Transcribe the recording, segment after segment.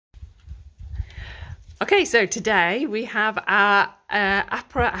Okay, so today we have our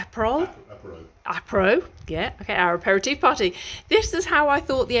apero, yeah, okay, our aperitif party. This is how I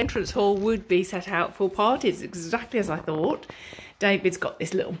thought the entrance hall would be set out for parties, exactly as I thought. David's got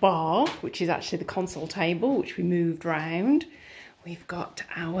this little bar, which is actually the console table, which we moved round. We've got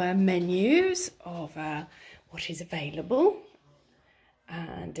our menus of what is available.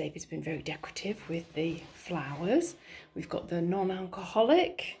 And David's been very decorative with the flowers. We've got the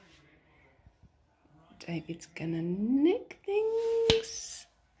non-alcoholic. David's gonna nick things.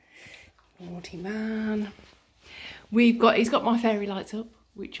 Naughty man. He's got my fairy lights up,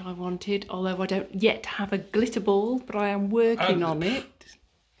 which I wanted, although I don't yet have a glitter ball, but I am working on it.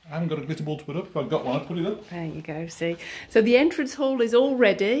 I haven't got a glitter ball to put up. If I've got one, I'd put it up. There you go, see. So the entrance hall is all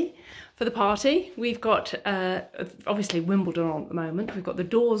ready for the party. We've got, obviously, Wimbledon on at the moment. We've got the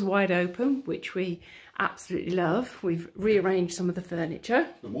doors wide open, which we absolutely love. We've rearranged some of the furniture.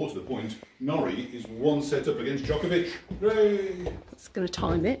 But more to the point, Norrie is one set up against Djokovic. Hooray! That's going to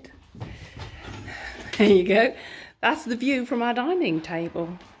time it. There you go. That's the view from our dining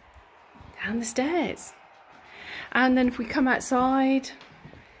table. Down the stairs. And then if we come outside,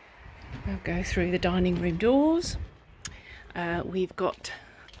 we'll go through the dining room doors. We've got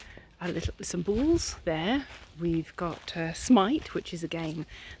some balls there. We've got Smite, which is a game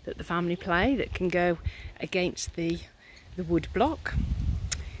that the family play that can go against the wood block.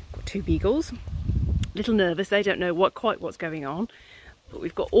 Got two beagles. A little nervous, they don't know quite what's going on. But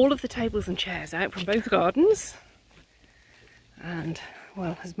we've got all of the tables and chairs out from both gardens. And,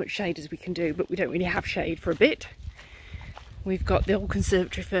 well, as much shade as we can do, but we don't really have shade for a bit. We've got the old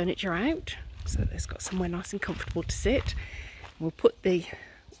conservatory furniture out, so it's got somewhere nice and comfortable to sit. We'll put the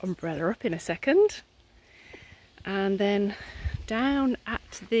umbrella up in a second. And then down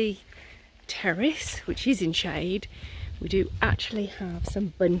at the terrace, which is in shade, we do actually have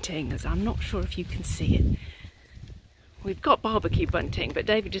some bunting, as I'm not sure if you can see it. We've got barbecue bunting, but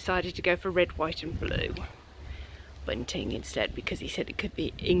David decided to go for red, white and blue bunting instead, because he said it could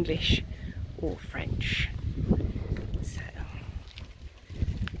be English or French. So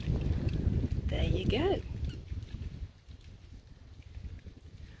there you go.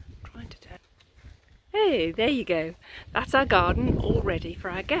 Trying to turn. Hey, there you go. That's our garden all ready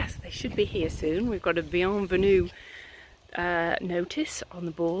for our guests. They should be here soon. We've got a bienvenue notice on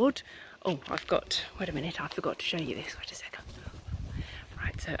the board. Oh, wait a minute, I forgot to show you this. Wait a second.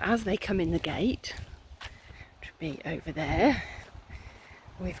 Right, so as they come in the gate, which will be over there,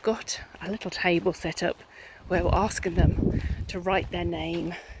 we've got a little table set up where we're asking them to write their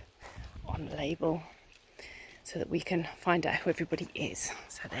name on the label so that we can find out who everybody is.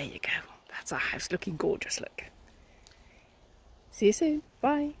 So there you go. That's our house looking gorgeous, look. See you soon.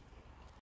 Bye.